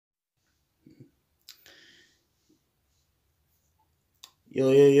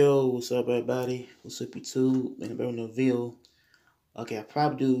Yo, what's up, everybody? What's up, YouTube? Man, I'm in the Ville. Okay, I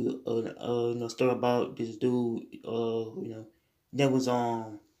probably do story about this dude, that was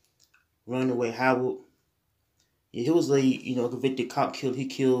running away Howard. Yeah, he was a convicted cop killer. He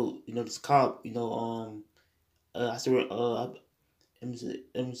killed, this cop, I said, I'm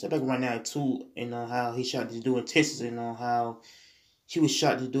back right now too, and how he shot this dude in Texas, and how he was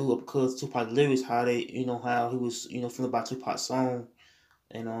shot this dude up because Tupac lyrics, how they, how he was, feeling about Tupac's song,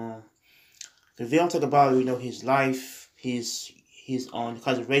 and if they don't talk about his life, his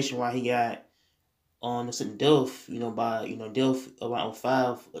conservation, why he got on a certain death, by death around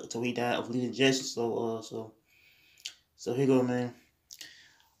 '05 until he died of leading injection. So here you go, man.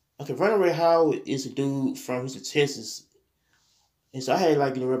 Okay, Ronald Howard is a dude from Houston, Texas, and so I had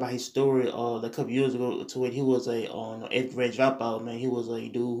read about his story a couple years ago to where he was a eighth grade dropout, man. He was a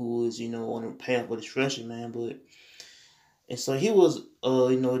dude who was on the path for destruction, man, but. And so he was, a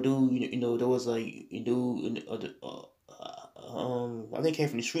dude, there was a dude, I think he came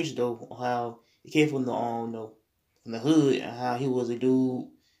from the streets though, how he came from the, from the hood, and how he was a dude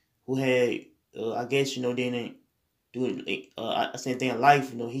who had, I guess, didn't do same thing in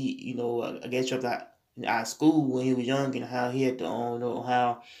life, he, I guess dropped out of school when he was young, and how he had to,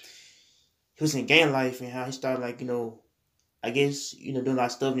 how he was in gang life, and how he started, I guess, doing a lot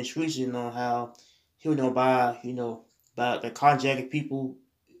of stuff in the streets, how he would by the carjacking people,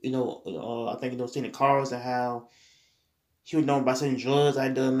 I think, stealing cars, and how he was known by selling drugs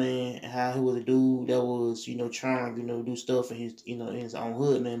out there, man, and how he was a dude that was, trying to, do stuff in his, in his own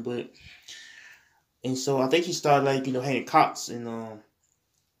hood, man. And so I think he started, hating cops, and,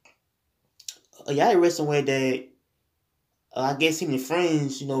 yeah, I read somewhere that, I guess him and his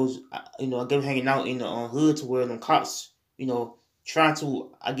friends, I guess hanging out in the hood to where them cops, trying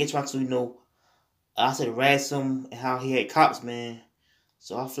to, I said ransom and how he hate cops, man.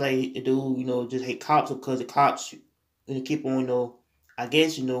 So I feel like the dude, just hate cops because the cops, keep on, I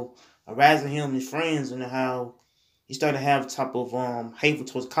guess, harassing him and his friends, and how he started to have type of hateful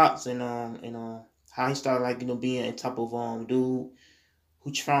towards cops, and how he started being a type of dude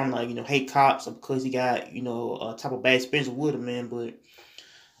who trying hate cops because he got a type of bad experience with him, man. But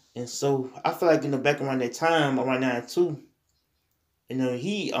and so I feel like back around that time, around now too,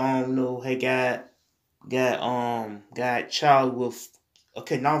 he had got child with a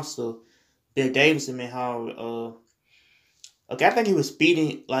kid officer, Bill Davidson, man. How okay, I think he was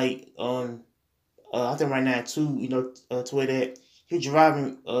speeding I think right now too, to where that he was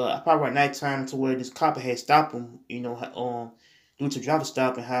driving probably right nighttime to where this cop had stopped him, due to driver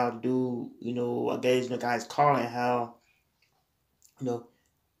stop, and how the dude, I guess the guy's car, and how you know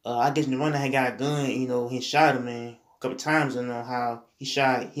I guess the runner had got a gun, he shot him, man, a couple times, and how he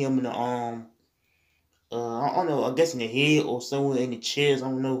shot him in the I don't know, I guess in the head or somewhere in the chest, I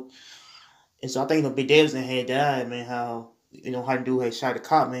don't know. And so I think Big Davidson had died, man. How the dude had shot the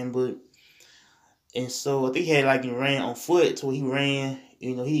cop, man. But and so I think he had ran on foot, so he ran.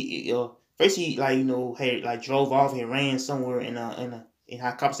 He first he had drove off and ran somewhere, and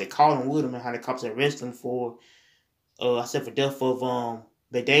how cops had caught him with him, and how the cops had arrested him for I said for death of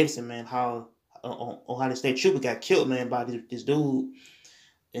Big Davidson, man. How on how the state trooper got killed, man, by this dude.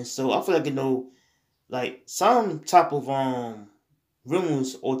 And so I feel like some type of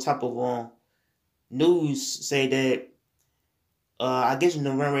rumors or type of news say that I guess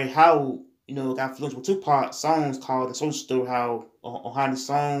remember how got influenced with Tupac songs called the social story, how on how the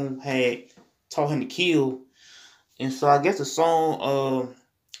song had taught him to kill. And so I guess the song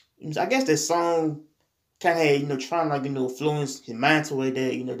I guess that song kind of had trying influence his mind to where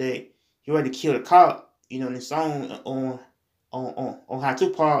that that he ready to kill the cop, in the song on how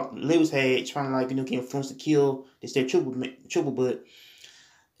Tupac lyrics had trying to get influenced to kill the state trooper. But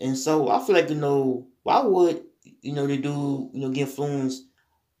and so I feel like why would the dude get influenced,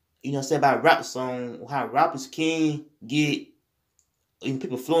 say about a rap song, how rappers can get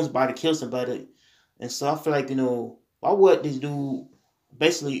people influenced by to kill somebody. And so I feel like why would this dude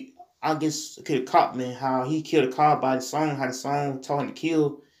basically, I guess, kill a cop, man, how he killed a cop by the song, how the song told him to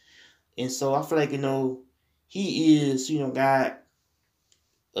kill. And so I feel like he is got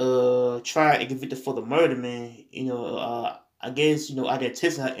tried and convicted for the murder, man. I guess out there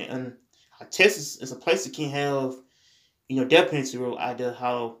Texas, and Texas is a place that can have death penalty rule out there.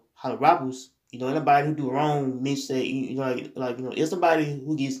 How the rappers, anybody who do wrong mistake, if somebody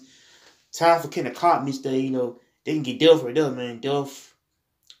who gets time for killing a cop mistake, they can get death for death, man, death,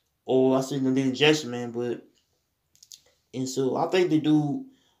 or I see them the injection, man. But and so I think the dude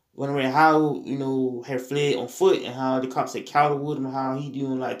went around how had fled on foot, and how the cops had caught with him, how he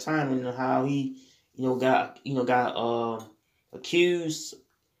doing time, and how he got accused,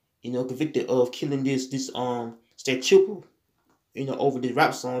 convicted of killing this state trooper, over the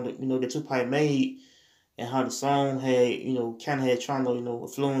rap song that that Tupac made, and how the song had kind of had trying to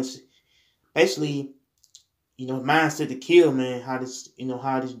influence basically mindset to kill, man. How this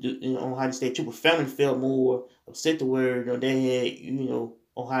how this state trooper family felt more upset to where they had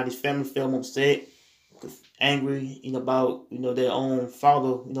on how this family felt more upset, angry about their own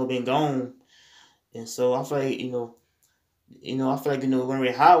father being gone. And so I feel like I feel like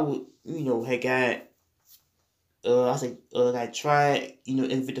Ray Howard had got I say got tried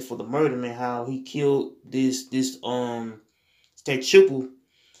convicted for the murder, man. How he killed this state trooper.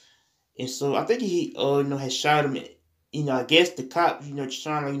 And so I think he had shot him. I guess the cops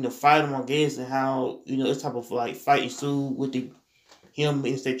trying to fight him, I guess, and how this type of like fight ensued with him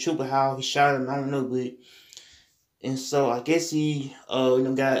and state trooper, how he shot him. I don't know, but and so I guess he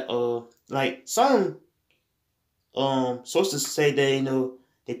got like some sources say that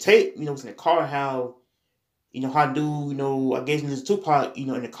the tape was in the car, how how dude I guess this Tupac in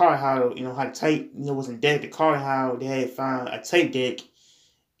the car, how how the tape was in deck the car, how they had found a tape deck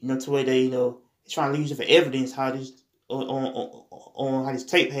to where they trying to use it for evidence, how this on how this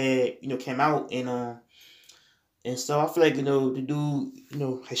tape had came out. And so I feel like the dude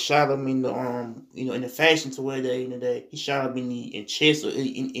had shot him in the in the fashion to where they that he shot him in the chest or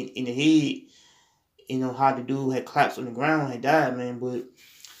in the head. How the dude had collapsed on the ground, had died, man. But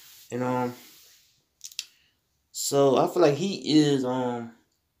and so I feel like he is I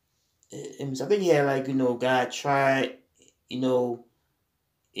think he had like got tried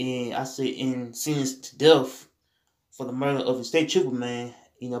and I say in sentenced to death for the murder of a state trooper, man.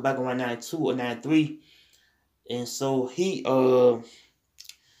 Back around 92 or 93. And so he and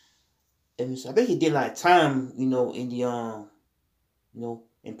so I think he did like time, in the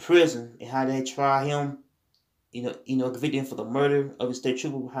in prison, and how they tried him, convicted him for the murder of a state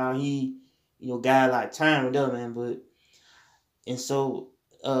trooper, how he, got like time with them, man. But and so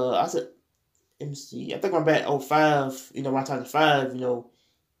I said, let me see, I think I'm back 05, around 2005,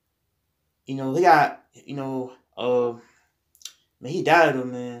 he got, man, he died though,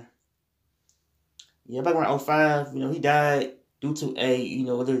 man. Yeah, back around 05, he died due to a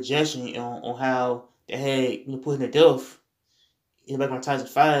little injection on how they had, put him to death, back around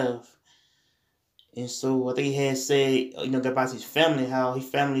 2005. And so I think he had said, about his family, how his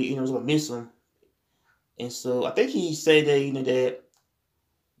family, was gonna miss him. And so I think he said that,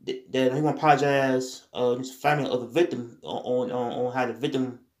 that he want to apologize to the family of the victim on how the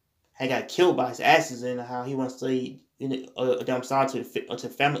victim had got killed by his actions, and how he wants to say I'm sorry to the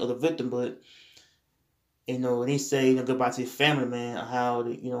family of the victim. But and he say goodbye to his family, man, how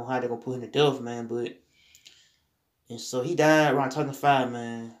how they gonna put him to death, man. But and so he died around 25,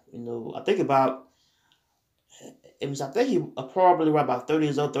 man. I think about I think he probably around about 30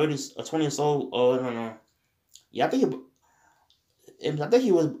 years old, 30 or 20 years old. I don't know. Yeah, I think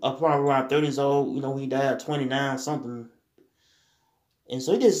he was probably around 30 years old. He died at 29 something. And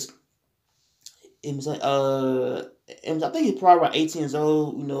so he just it was like I think he's probably around 18 years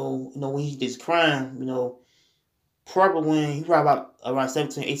old. When he did his crime. Probably when he probably about around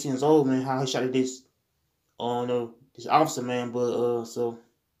 17, 18 years old, man. How he shot at this this officer, man. But so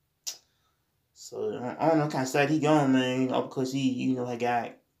I don't know, kind of sad he gone, man. Because he had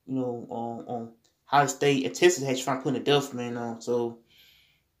got on how the state and Texas had trying to put him to death, man. So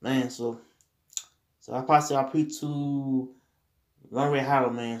man, so I probably say I pre to Ronald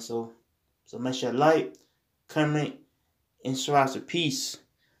Howard, man. So make sure you like, comment, and show out some peace.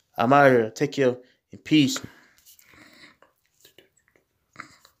 I'm out here. Take care and peace.